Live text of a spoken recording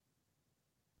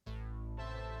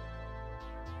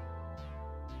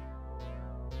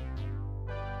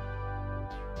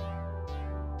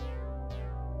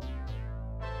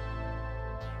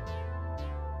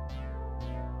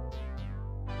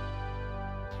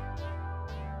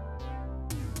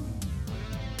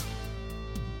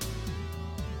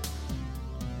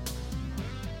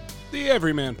The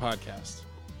Everyman Podcast.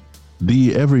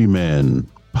 The Everyman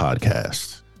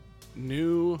Podcast.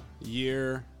 New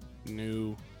year,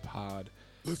 new pod.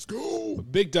 Let's go.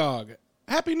 Big dog.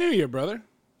 Happy New Year, brother.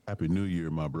 Happy New Year,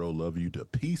 my bro. Love you to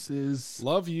pieces.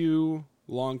 Love you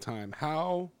long time.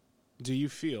 How do you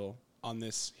feel on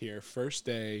this here first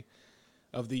day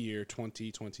of the year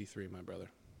 2023, my brother?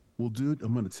 Well, dude,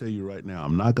 I'm going to tell you right now,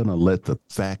 I'm not going to let the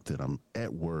fact that I'm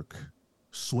at work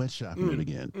sweatshopping it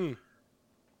again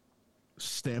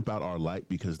stamp out our light,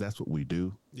 because that's what we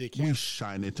do. You can't. We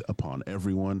shine it upon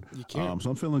everyone. You can't.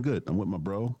 So I'm feeling good. I'm with my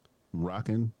bro,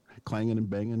 rocking, clanging and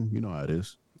banging. You know how it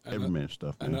is. Everyman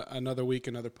stuff, man. Another week,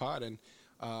 another pod, and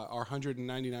our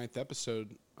 199th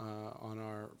episode on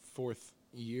our fourth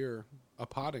year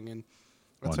of podding. And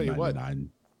I'll tell you what,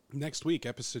 next week,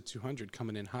 episode 200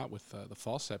 coming in hot with the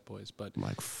Fall Set Boys. But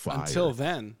like fire. Until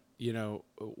then, you know,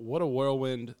 what a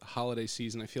whirlwind holiday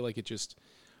season. I feel like it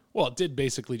did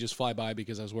basically just fly by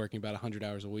because I was working about 100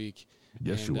 hours a week.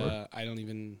 Yes, and, you were.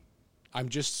 I'm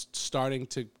just starting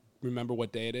to remember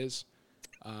what day it is.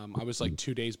 I was like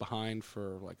 2 days behind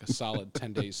for like a solid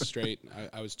 10 days straight.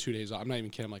 I was 2 days off. I'm not even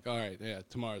kidding. I'm like, all right, yeah,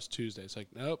 tomorrow's Tuesday. It's like,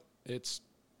 nope, it's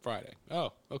Friday.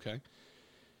 Oh, okay.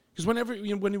 Because when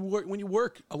you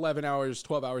work 11 hours,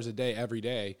 12 hours a day every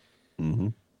day,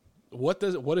 what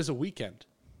is a weekend?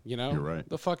 You know, you're right.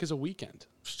 The fuck is a weekend?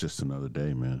 It's just another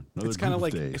day, man. It's kind of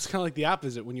like the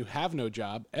opposite. When you have no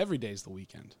job, every day's the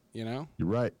weekend. You know, you're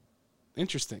right.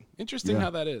 Interesting Yeah. How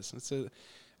that is.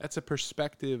 That's a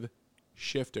perspective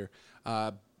shifter.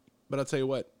 But I'll tell you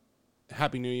what.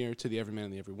 Happy New Year to the Everyman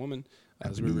and the Everywoman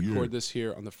as we record this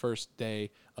here on the first day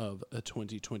of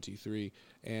 2023.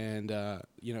 And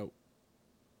you know,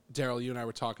 Daryl, you and I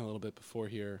were talking a little bit before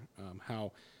here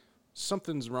how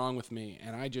something's wrong with me,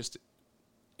 and I just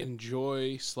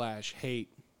enjoy/hate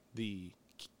the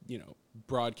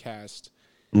broadcast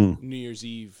New Year's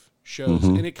Eve shows.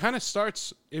 And it kind of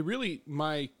starts,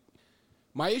 my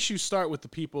issues start with the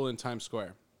people in Times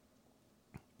Square.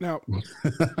 Now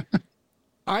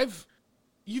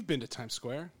you've been to Times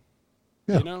Square.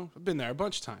 Yeah. You know, I've been there a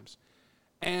bunch of times.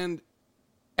 And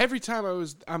every time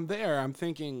I'm there, I'm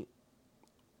thinking,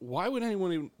 why would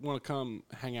anyone even want to come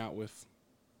hang out with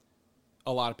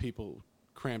a lot of people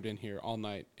crammed in here all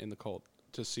night in the cold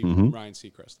to see Ryan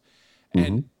Seacrest?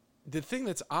 And the thing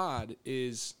that's odd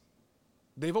is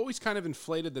they've always kind of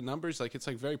inflated the numbers. Like, it's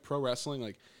like very pro wrestling.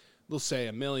 Like, they'll say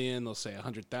 1 million, they'll say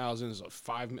 100,000,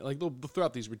 5 million. Like, they'll throw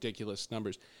out these ridiculous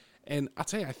numbers. And I'll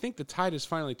tell you, I think the tide is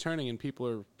finally turning, and people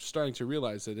are starting to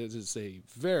realize that it is a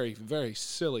very, very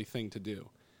silly thing to do,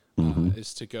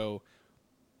 is to go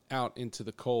out into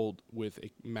the cold with a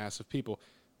mass of people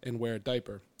and wear a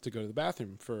diaper to go to the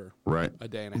bathroom for a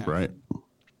day and a half. Right.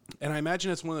 And I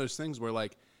imagine it's one of those things where,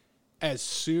 like, as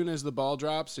soon as the ball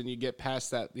drops and you get past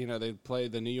that, you know, they play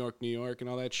the New York, and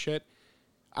all that shit,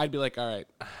 I'd be like, all right,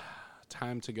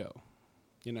 time to go.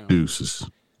 You know, Deuces.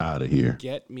 Out of here.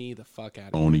 Get me the fuck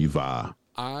out of On here. Eva.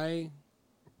 I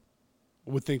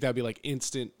would think that'd be like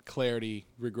instant clarity,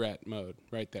 regret mode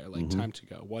right there. Like, time to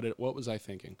go. What was I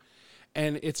thinking?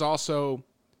 And it's also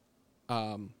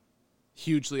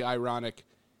hugely ironic.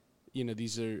 You know,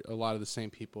 these are a lot of the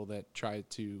same people that try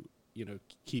to, you know,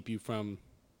 keep you from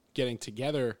getting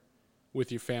together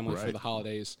with your family for the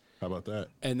holidays. How about that?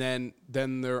 And then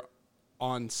they're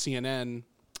on CNN,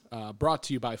 brought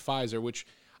to you by Pfizer, which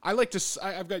I like to.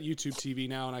 I've got YouTube TV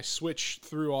now, and I switch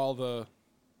through all the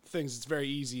things. It's very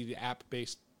easy. The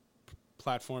app-based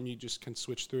platform, you just can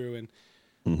switch through, and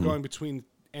going between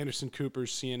Anderson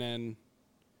Cooper's CNN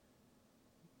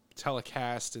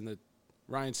telecast and the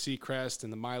Ryan Seacrest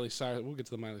and the Miley Cyrus. We'll get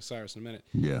to the Miley Cyrus in a minute.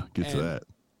 Yeah, get to that.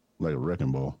 Like a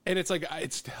wrecking ball. And it's like,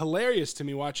 it's hilarious to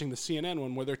me watching the CNN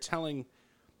one where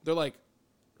they're like,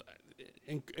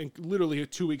 and literally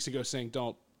 2 weeks ago saying,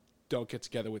 don't get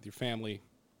together with your family.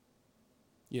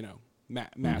 You know,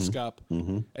 mask up.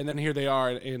 And then here they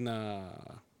are in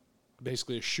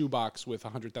basically a shoebox with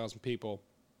 100,000 people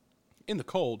in the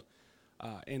cold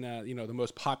in you know, the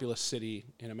most populous city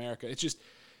in America. It's just,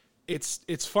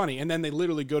 it's funny. And then they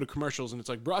literally go to commercials and it's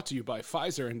like, brought to you by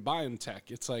Pfizer and BioNTech.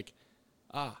 It's like,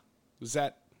 was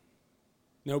that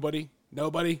nobody?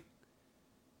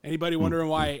 Anybody wondering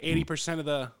why 80% of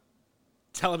the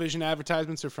television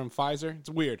advertisements are from Pfizer? It's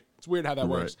weird. It's weird how that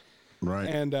works. Right.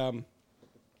 And,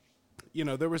 you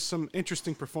know, there was some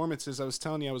interesting performances. I was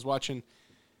telling you, I was watching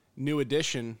New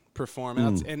Edition perform.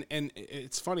 And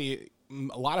it's funny,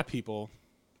 a lot of people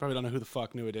probably don't know who the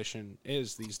fuck New Edition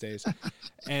is these days.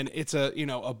 And it's a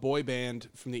boy band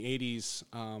from the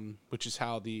 80s, which is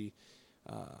how the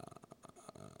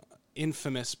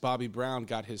infamous Bobby Brown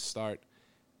got his start.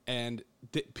 and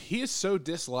he is so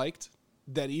disliked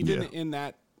that even in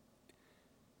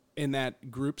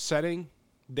that group setting,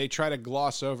 they try to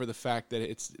gloss over the fact that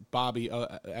it's Bobby,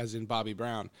 as in Bobby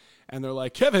Brown, and they're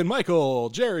like Kevin, Michael,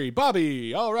 Jerry,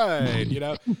 Bobby, all right, you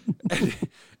know, and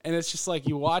it's just like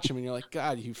you watch him and you're like,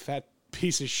 God, you fat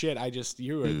piece of shit!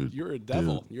 You're a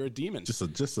devil, you're a demon, just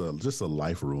a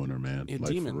life ruiner, man, a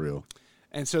like demon, for real.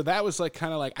 And so that was like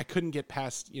kind of like I couldn't get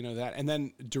past that, and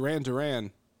then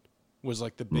Duran was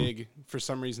like the big for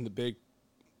some reason the big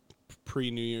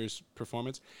pre-New Year's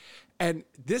performance, and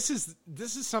this is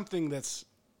something that's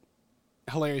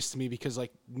hilarious to me because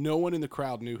like no one in the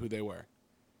crowd knew who they were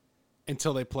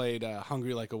until they played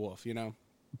Hungry Like a Wolf,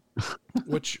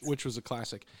 which was a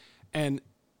classic. And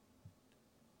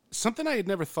something I had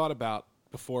never thought about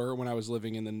before when I was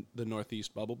living in the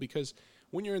Northeast bubble, because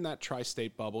when you're in that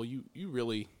tri-state bubble, you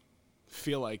really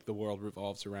feel like the world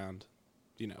revolves around,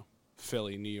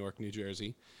 Philly, New York, New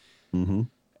Jersey. Mm-hmm.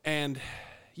 And,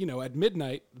 at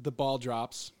midnight, the ball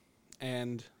drops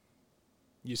and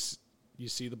you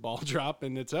see the ball drop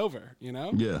and it's over,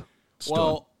 Yeah.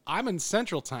 Well, done. I'm in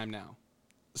Central Time now.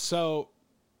 So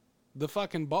the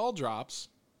fucking ball drops,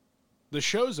 the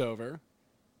show's over,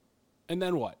 and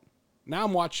then what? Now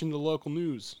I'm watching the local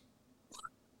news.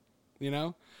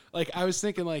 Like I was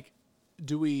thinking like,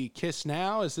 do we kiss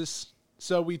now? Is this,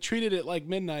 so we treated it like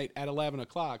midnight at 11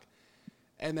 o'clock.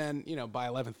 And then, by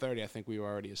 11:30, I think we were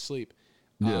already asleep.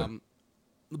 Yeah.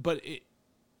 But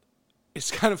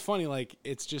it's kind of funny. Like,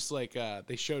 it's just like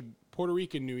they showed Puerto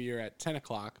Rican New Year at 10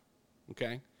 o'clock.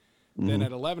 Okay. Mm-hmm. Then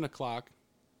at 11 o'clock,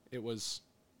 it was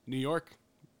New York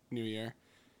New Year.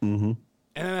 Mm-hmm. And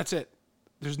then that's it.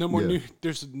 There's no more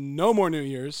there's no more New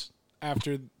Year's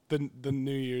after the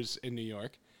New Year's in New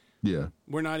York. Yeah.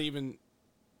 We're not even,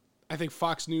 I think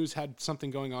Fox News had something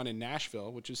going on in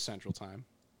Nashville, which is Central Time.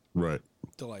 Right.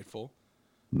 Delightful.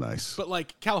 Nice. But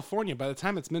like California, by the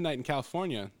time it's midnight in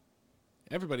California,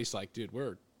 everybody's like, dude,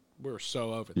 we're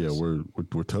so over this. Yeah, we're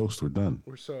toast. We're done.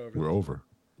 We're so over. We're over.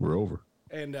 We're over.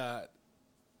 And at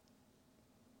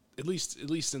least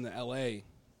in the LA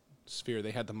sphere,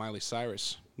 they had the Miley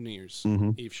Cyrus New Year's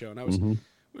Eve show, and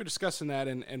we were discussing that,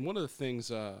 and one of the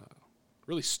things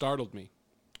really startled me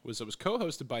was it was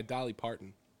co-hosted by Dolly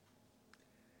Parton.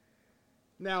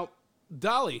 Now,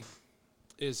 Dolly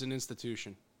is an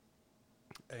institution,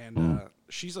 and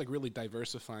she's like really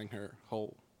diversifying her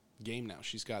whole game now.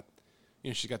 She's got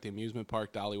the amusement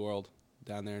park, Dolly World,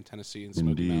 down there in Tennessee in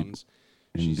Smoky Mountains.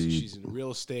 She's in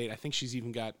real estate. I think she's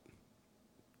even got,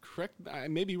 correct, I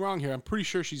may be wrong here, I'm pretty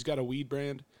sure she's got a weed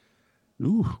brand.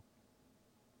 Ooh.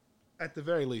 At the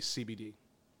very least, CBD.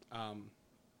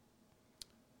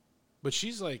 But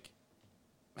she's like,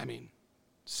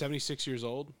 76 years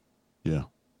old. Yeah.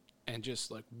 And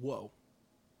just like, whoa.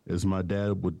 As my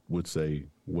dad would say,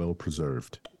 well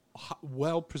preserved.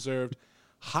 Well preserved,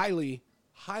 highly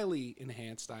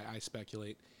enhanced, I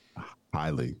speculate.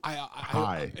 Highly.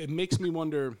 High. It makes me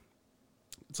wonder,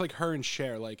 it's like her and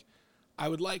Cher. Like, I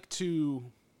would like to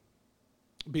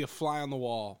be a fly on the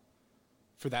wall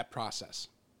for that process.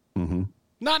 Mm-hmm.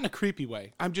 Not in a creepy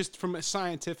way. I'm just from a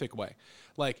scientific way.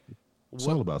 Like, it's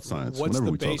all about science. What's Whenever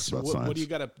the we base? talk about science. What do you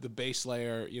got? The base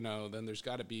layer, then there's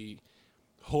got to be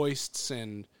hoists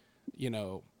and,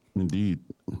 Indeed.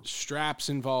 straps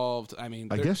involved. I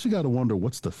guess you got to wonder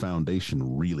what's the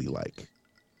foundation really like.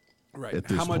 Right. At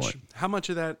this point. How much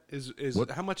of that is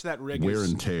how much of that rig wear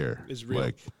and tear is real?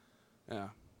 Like, yeah.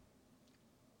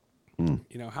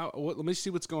 Let me see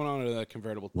what's going on in that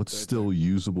convertible. What's still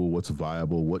usable? What's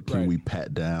viable? What can we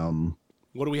pat down?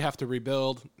 What do we have to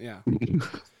rebuild? Yeah.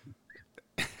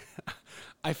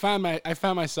 I found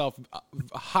myself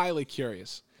highly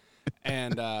curious,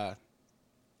 and God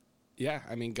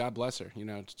bless her.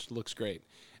 It looks great,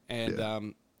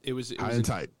 and it was high and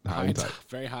tight,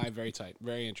 very high, very tight,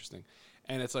 very interesting,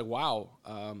 and it's like, wow.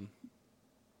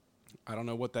 I don't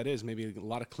know what that is. Maybe a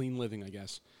lot of clean living, I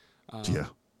guess. Yeah.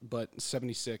 But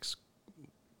 76,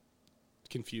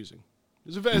 confusing.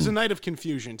 It was a night of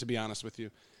confusion, to be honest with you.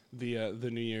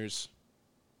 The New Year's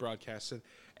broadcast, and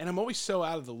I'm always so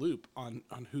out of the loop on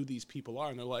who these people are,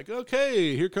 and they're like,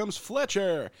 okay, here comes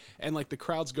Fletcher, and like the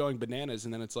crowd's going bananas,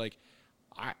 and then it's like,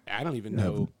 I don't even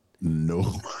know. No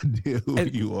idea who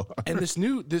you are. And this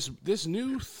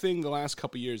new thing the last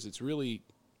couple of years, it's really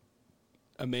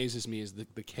amazes me is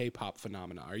the K-pop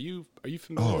phenomena. Are you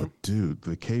familiar? Oh, dude,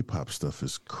 the K-pop stuff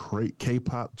is great.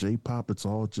 K-pop, J-pop, it's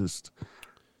all just,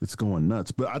 it's going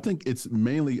nuts. But I think it's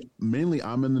mainly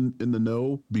I'm in the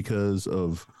know because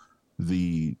of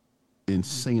the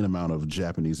insane amount of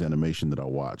Japanese animation that I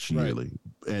watch yearly.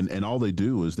 And all they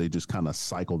do is they just kind of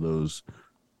cycle those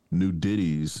new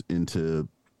ditties into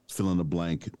fill in the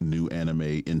blank new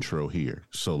anime intro here.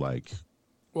 So like,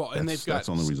 well, and they've got that's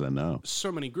the only reason I know.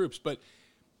 so many groups, but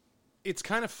it's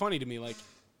kind of funny to me. Like,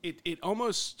 it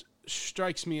almost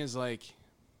strikes me as like,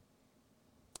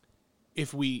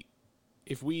 if we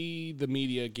the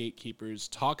media gatekeepers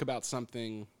talk about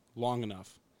something long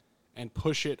enough and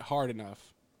push it hard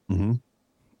enough,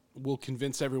 we'll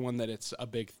convince everyone that it's a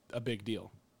big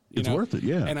deal. It's worth it,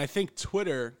 yeah. And I think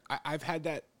Twitter, I've had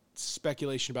that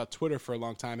speculation about Twitter for a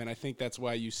long time, and I think that's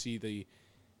why you see the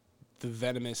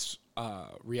venomous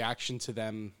reaction to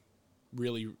them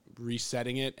really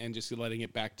resetting it and just letting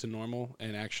it back to normal,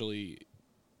 and actually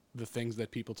the things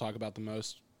that people talk about the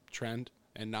most trend,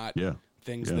 and not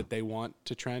things that they want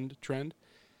to trend.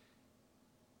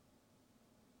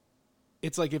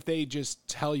 It's like if they just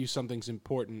tell you something's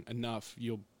important enough,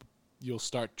 you'll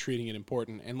start treating it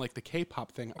important. And like the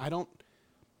K-pop thing, I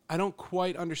don't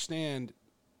quite understand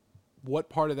what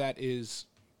part of that is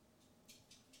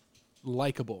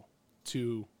likable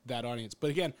to that audience. But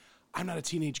again, I'm not a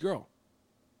teenage girl.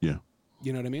 Yeah.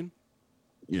 You know what I mean?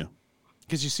 Yeah.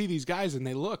 Because you see these guys and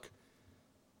they look,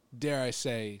 dare I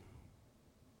say,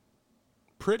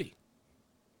 pretty.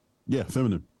 Yeah,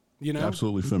 feminine. You know?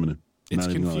 Absolutely feminine. It's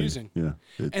confusing. Yeah.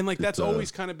 And like that's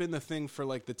always kind of been the thing for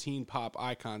like the teen pop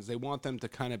icons. They want them to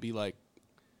kind of be like,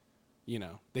 you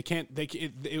know,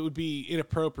 it would be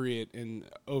inappropriate and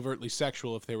overtly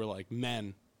sexual if they were like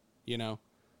men, you know,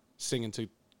 singing to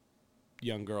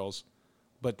young girls.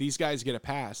 But these guys get a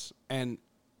pass, and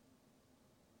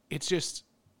it's just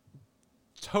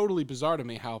totally bizarre to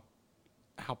me how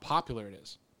popular it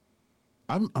is.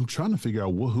 I'm trying to figure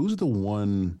out who's the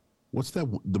one. What's the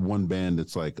one band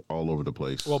that's like all over the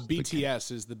place? Well, BTS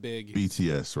is the big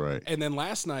BTS, right? And then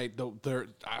last night,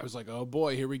 I was like, oh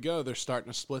boy, here we go. They're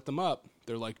starting to split them up.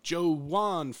 They're like, Joe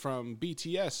Wan from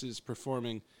BTS is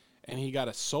performing, and he had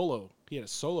a solo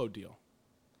deal.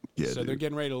 Yeah, so dude. they're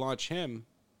getting ready to launch him,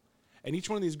 and each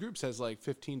one of these groups has like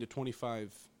 15 to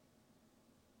 25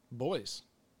 boys.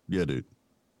 Yeah, dude.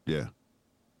 Yeah.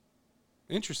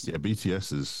 Interesting. Yeah,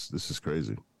 this is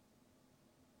crazy.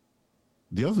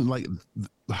 The other, like,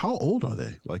 how old are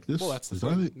they? Like this? Well, that's the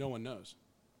thing. No one knows.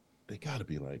 They got to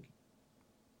be like.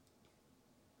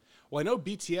 Well, I know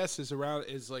BTS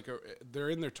they're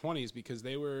in their 20s because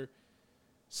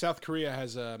South Korea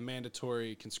has a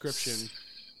mandatory conscription.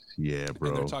 Yeah, bro.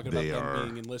 And they're talking about them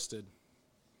being enlisted.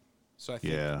 So I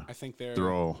think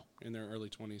they're all in their early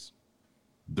 20s.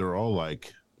 They're all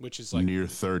like, which is like near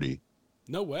 30.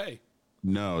 No way.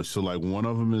 No, so like one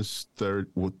of them is 30.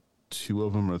 Well, two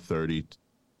of them are 30.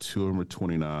 Two of them are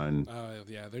 29.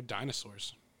 Yeah, they're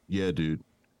dinosaurs. Yeah, dude.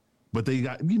 But they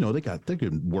got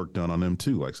work done on them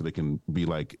too, like so they can be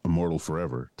like immortal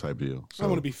forever type deal. So, I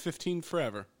want to be 15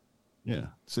 forever. Yeah,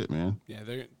 that's it, man. Yeah,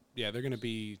 they're going to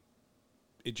be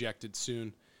ejected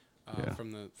soon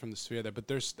from the sphere there. But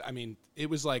it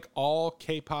was like all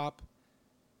K-pop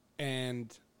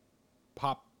and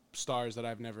pop stars that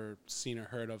I've never seen or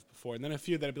heard of before, and then a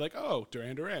few that'd be like, oh,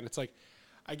 Duran Duran. It's like,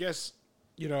 I guess,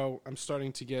 you know, I'm just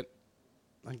starting to get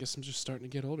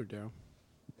older, Daryl.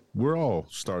 We're all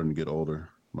starting to get older,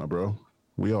 my bro.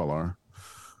 We all are.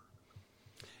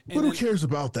 And but who cares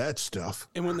about that stuff?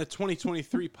 And when the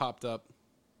 2023 popped up,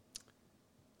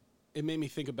 it made me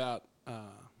think about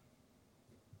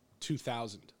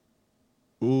 2000.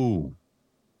 Ooh.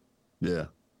 Yeah.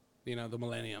 You know, the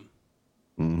millennium.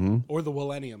 Mm-hmm. Or the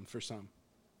millennium for some.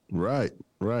 Right.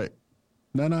 Na.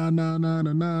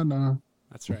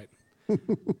 That's right.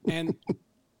 And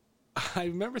I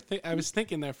remember I was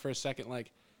thinking there for a second,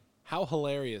 like, how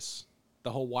hilarious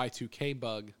the whole Y2K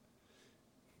bug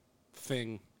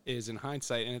thing is in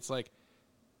hindsight. And it's like,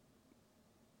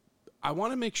 I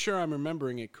want to make sure I'm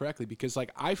remembering it correctly, because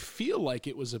like I feel like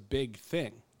it was a big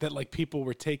thing that like people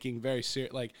were taking very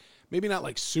serious, like maybe not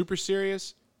like super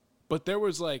serious, but there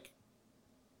was like,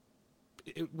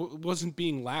 it wasn't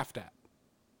being laughed at.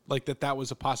 Like that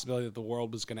was a possibility that the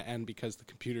world was going to end because the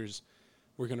computers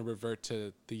were going to revert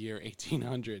to the year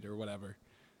 1800 or whatever.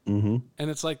 Mm-hmm. And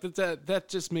it's like that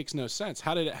just makes no sense.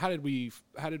 How did we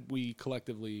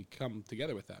collectively come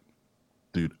together with that?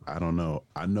 Dude, I don't know.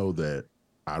 I know that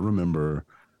I remember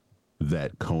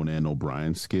that Conan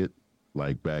O'Brien skit,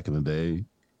 like back in the day,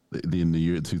 in the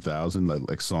year 2000,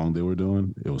 like song they were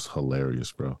doing. It was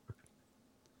hilarious, bro.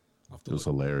 It was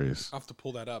hilarious. I'll have to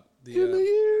pull that up. In the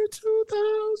year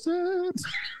 2000.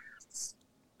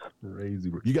 Crazy,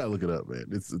 bro. You gotta look it up, man.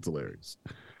 It's hilarious.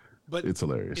 But it's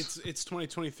hilarious. It's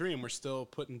 2023 and we're still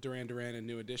putting Duran Duran and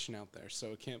New Edition out there,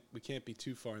 so we can't be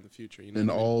too far in the future. You know,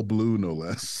 and all blue, no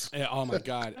less. Yeah, oh my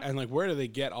god! And like, where do they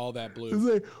get all that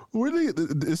blue?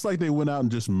 It's like they went out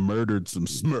and just murdered some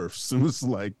Smurfs. It was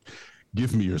like,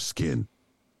 give me your skin,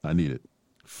 I need it.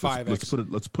 5X.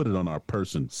 Let's put it on our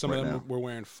person. Some right of them now. were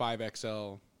wearing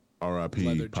 5XL.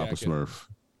 R.I.P. Papa Smurf.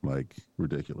 Like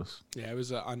ridiculous. Yeah, it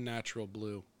was an unnatural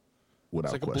blue.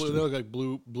 Without it's like question. they look like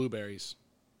blueberries.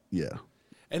 Yeah.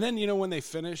 And then when they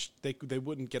finished, they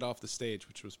wouldn't get off the stage,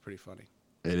 which was pretty funny.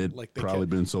 And it probably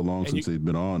been so long since they'd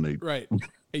been on. They right.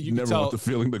 And you never want the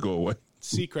feeling to go away.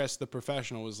 Seacrest, the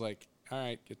professional, was like, "All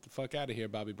right, get the fuck out of here,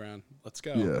 Bobby Brown. Let's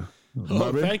go." Yeah.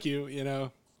 Oh, thank you. You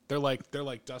know, they're like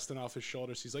dusting off his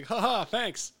shoulders. He's like, "Ha,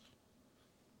 thanks.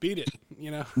 Beat it."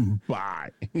 You know. Bye.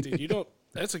 Dude, you don't.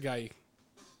 That's a guy.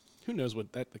 Who knows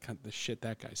what the shit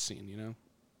that guy's seen? You know.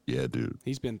 Yeah, dude.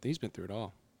 He's been through it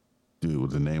all. Dude,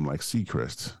 with a name like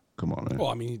Seacrest. Come on, man. Well,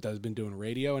 I mean, he's been doing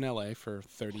radio in L.A. for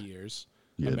 30 years.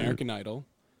 Yeah, American Idol.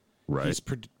 Right. He's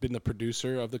been the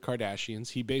producer of the Kardashians.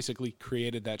 He basically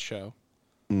created that show.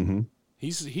 Mm-hmm.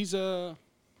 He's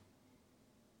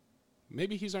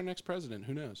maybe he's our next president.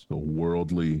 Who knows? A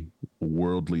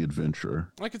worldly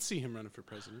adventurer. I could see him running for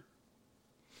president.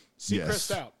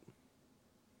 Seacrest out.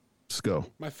 Let's go.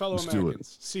 My fellow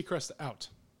Americans. Seacrest out.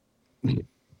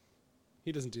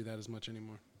 He doesn't do that as much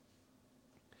anymore.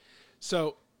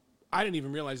 So, I didn't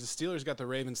even realize the Steelers got the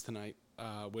Ravens tonight,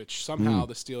 which somehow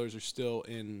the Steelers are still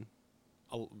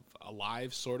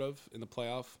alive, sort of, in the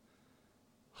playoff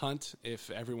hunt.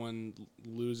 If everyone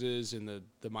loses and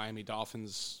the Miami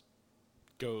Dolphins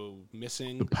go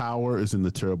missing. The power is in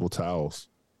the terrible towels,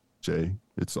 Jay.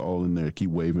 It's all in there. Keep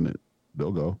waving it.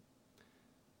 They'll go.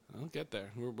 I'll get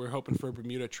there. We're hoping for a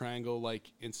Bermuda Triangle-like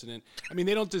incident. I mean,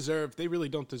 they really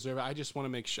don't deserve it. I just want to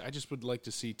make sure. I just would like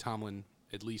to see Tomlin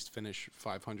at least finish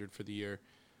 500 for the year,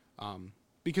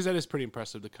 because that is pretty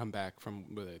impressive to come back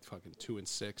from with a fucking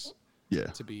 2-6. Yeah.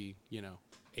 To be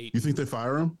 8. You think they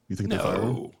fire him? You think they fire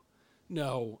him?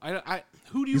 No.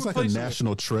 Who do you? He's like a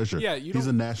national treasure. Yeah, he's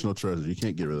a national treasure. You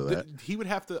can't get rid of that. He would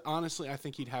have to. Honestly, I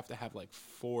think he'd have to have like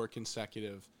 4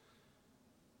 consecutive.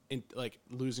 In like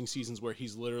losing seasons where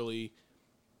he's literally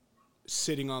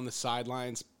sitting on the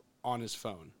sidelines on his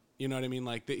phone. You know what I mean?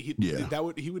 Like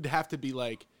he would have to be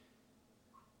like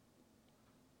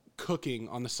cooking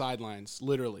on the sidelines,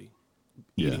 literally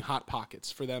eating Hot Pockets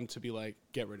for them to be like,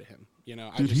 get rid of him. You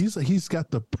know, dude, he's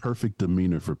got the perfect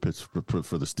demeanor for the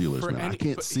Steelers, man. I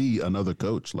can't see another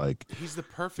coach like he's the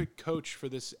perfect coach for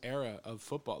this era of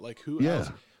football. Like who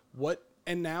else? What?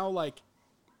 And now like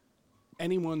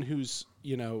anyone who's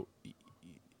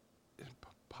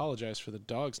apologize for the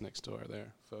dogs next door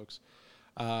there, folks.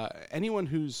 Anyone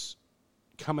who's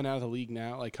coming out of the league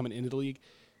now, like coming into the league,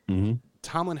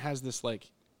 Tomlin has this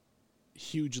like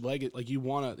huge leg. Like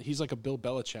he's like a Bill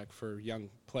Belichick for young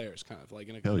players, kind of like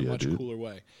in a much cooler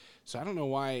way. So I don't know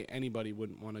why anybody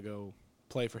wouldn't want to go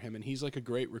play for him. And he's like a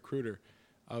great recruiter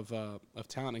of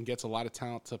talent and gets a lot of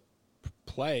talent to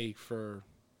play for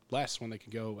less when they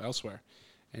can go elsewhere.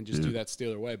 And just do that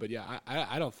Steeler way. But yeah,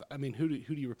 I don't. I mean, who do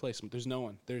you replace him? There's no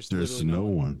one. There's no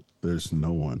one. There's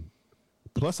no one.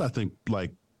 Plus, I think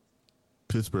like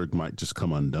Pittsburgh might just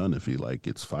come undone if he like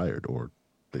gets fired or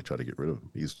they try to get rid of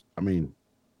him.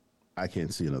 I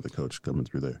can't see another coach coming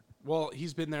through there. Well,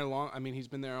 he's been there long. I mean, he's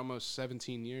been there almost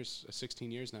 16 years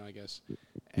now, I guess.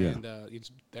 And he's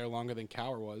there longer than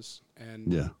Cowher was.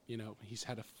 And he's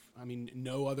had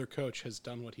no other coach has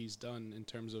done what he's done in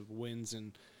terms of wins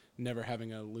and never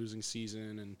having a losing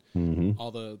season and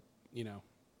all the,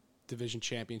 division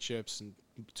championships and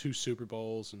 2 Super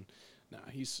Bowls. And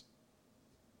you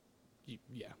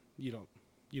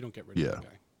don't get rid of that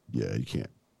guy. Yeah, you can't.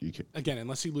 Again,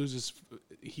 unless he loses,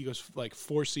 he goes like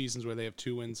 4 seasons where they have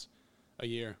 2 wins a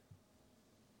year.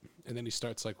 And then he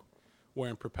starts like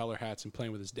wearing propeller hats and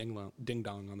playing with his ding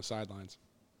dong on the sidelines.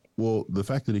 Well, the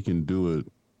fact that he can do it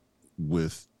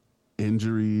with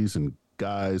injuries and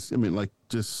guys, I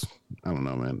don't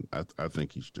know, man. I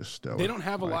think he's just stellar. They don't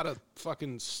have a lot of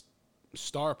fucking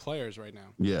star players right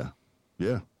now.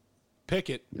 Yeah.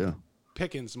 Pickett. Yeah.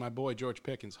 Pickens, my boy George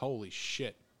Pickens. Holy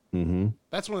shit. Mm-hmm.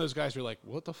 That's one of those guys who are like,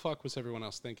 what the fuck was everyone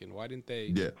else thinking? Why didn't they?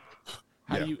 Yeah.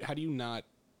 How do you not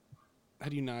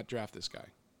draft this guy?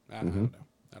 I don't know.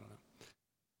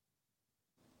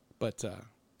 But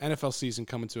NFL season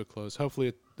coming to a close.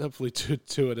 Hopefully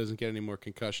Tua doesn't get any more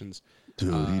concussions.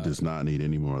 Dude, he does not need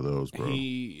any more of those, bro.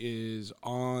 He is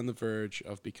on the verge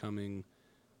of becoming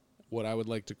what I would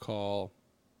like to call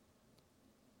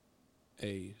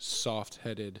a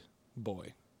soft-headed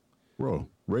boy. Bro,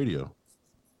 radio.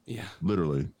 Yeah.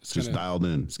 Literally. It's just dialed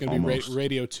in. It's going to be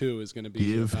Radio 2 is going to be.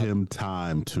 Give him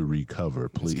time to recover,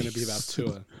 please. It's going to be about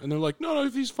Tua. And they're like, no,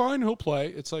 if he's fine, he'll play.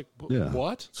 It's like,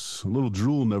 what? A little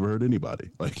drool never hurt anybody.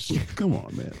 Like, come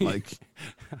on, man. Like,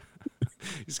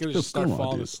 he's going to just start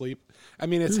falling asleep. I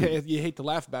mean, you hate to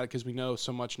laugh about it because we know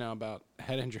so much now about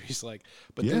head injuries. Like,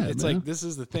 but it's like, this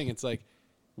is the thing. It's like,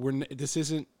 this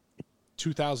isn't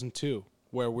 2002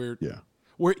 where we're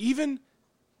even,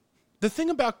 the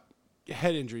thing about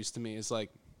head injuries to me is like,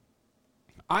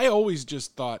 I always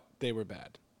just thought they were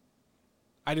bad.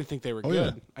 I didn't think they were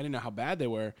good. Yeah. I didn't know how bad they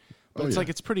were. But it's like,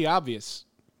 it's pretty obvious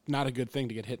not a good thing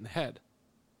to get hit in the head.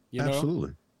 You know?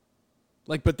 Absolutely.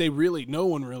 Like, but no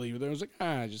one really, there was like,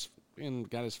 just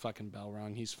got his fucking bell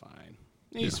rung. He's fine.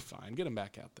 He's fine. Get him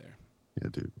back out there. Yeah,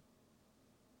 dude.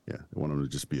 Yeah. I want him to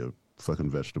just be a fucking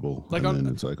vegetable. Like, and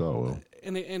then it's like, oh, well.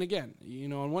 And again,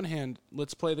 on one hand,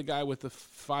 let's play the guy with the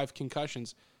 5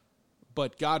 concussions,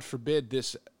 but God forbid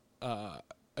this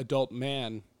adult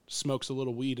man smokes a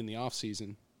little weed in the off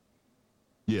season.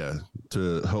 Yeah,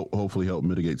 to hopefully help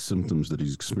mitigate symptoms that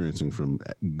he's experiencing from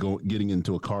getting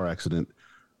into a car accident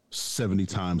 70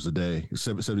 times a day,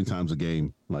 70 times a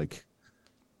game. Like,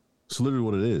 it's literally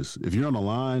what it is. If you're on the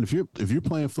line, if you're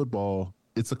playing football,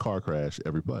 it's a car crash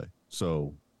every play.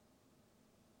 So,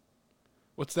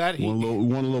 what's that? Want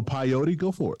a little peyote?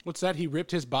 Go for it. What's that? He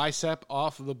ripped his bicep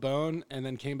off of the bone and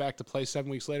then came back to play 7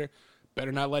 weeks later.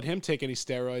 Better not let him take any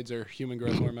steroids or human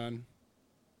growth hormone.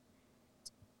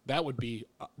 That would be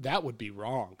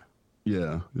wrong.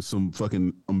 Yeah, it's some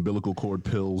fucking umbilical cord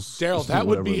pills. Daryl, that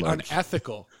would be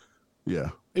unethical. Yeah.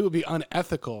 It would be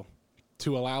unethical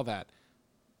to allow that.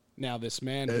 Now this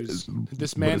man who's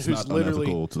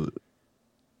literally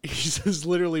he's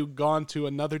literally gone to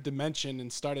another dimension and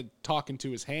started talking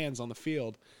to his hands on the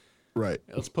field. Right.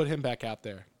 Let's put him back out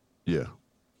there. Yeah.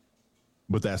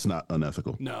 But that's not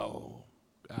unethical. No.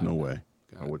 No way.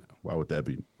 Why would that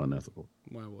be unethical?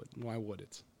 Why would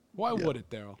it? Why would it,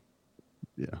 Daryl?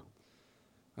 Yeah.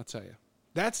 I'll tell you.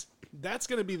 That's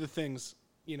going to be the things,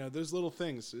 those little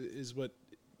things is what,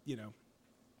 people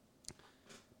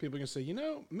are going to say,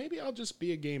 maybe I'll just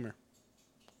be a gamer.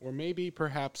 Or maybe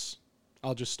perhaps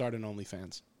I'll just start an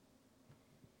OnlyFans.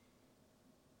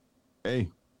 Hey.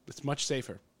 It's much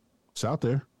safer. It's out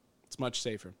there. It's much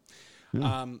safer.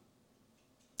 Yeah.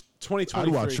 2023. I'd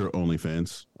watch your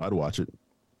OnlyFans. I'd watch it.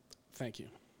 Thank you.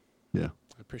 Yeah.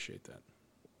 I appreciate that.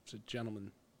 It's a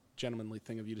gentlemanly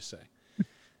thing of you to say.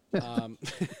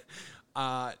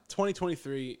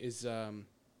 2023 is, I'm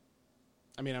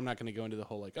not going to go into the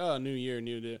whole new year,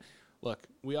 new. Look,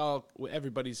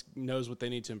 everybody knows what they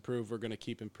need to improve. We're going to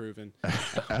keep improving.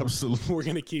 Absolutely. We're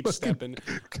going to keep stepping.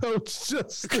 Coach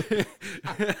Justin.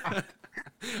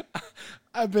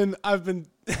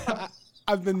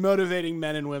 I've been motivating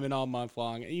men and women all month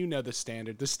long. You know the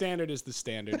standard. The standard is the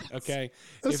standard. Okay.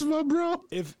 That's my bro.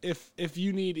 If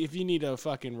you need a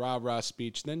fucking rah-rah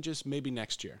speech, then just maybe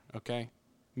next year. Okay.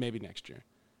 Maybe next year.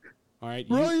 All right.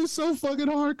 Bro, you're so fucking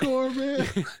hardcore, man.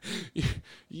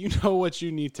 You know what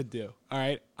you need to do. All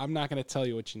right. I'm not going to tell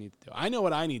you what you need to do. I know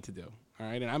what I need to do. All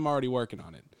right. And I'm already working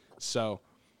on it. So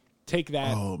take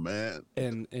that. Oh man.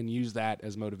 And use that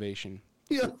as motivation.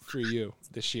 For you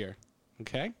this year.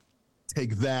 Okay.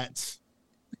 Take that.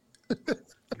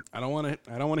 I don't want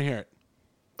to hear it.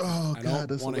 Oh, God,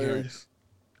 that's hilarious.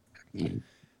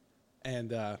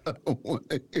 And I don't want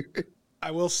to hear it.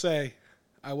 I will say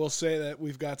that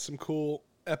we've got some cool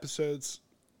episodes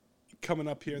coming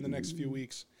up here in the next few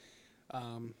weeks.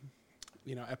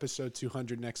 Episode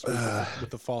 200 next week with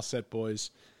the Fall Set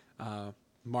Boys.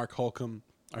 Mark Holcomb,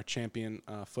 our champion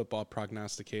football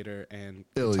prognosticator and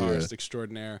guitarist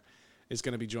extraordinaire, is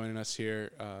going to be joining us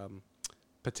here.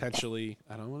 Potentially,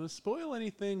 I don't want to spoil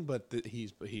anything, but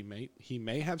he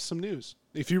may have some news.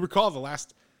 If you recall, the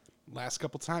last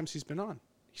couple times he's been on,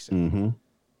 he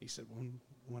said,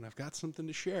 when I've got something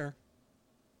to share,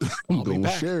 I'll be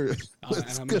back. Share it. And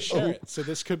I'm going to share it. So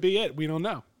this could be it. We don't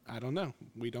know. I don't know.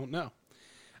 We don't know.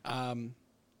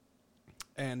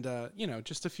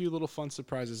 Just a few little fun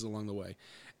surprises along the way.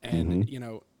 And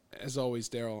as always,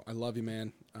 Daryl, I love you,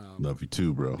 man. Love you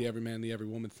too, bro. The Everyman, the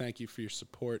Everywoman. Thank you for your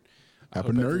support.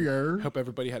 Happy New Year. Hope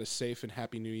everybody had a safe and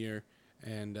happy New Year.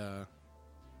 And,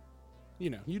 you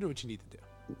know what you need to do.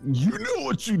 You know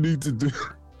what you need to do.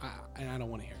 And I don't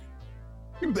want to hear it.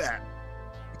 That.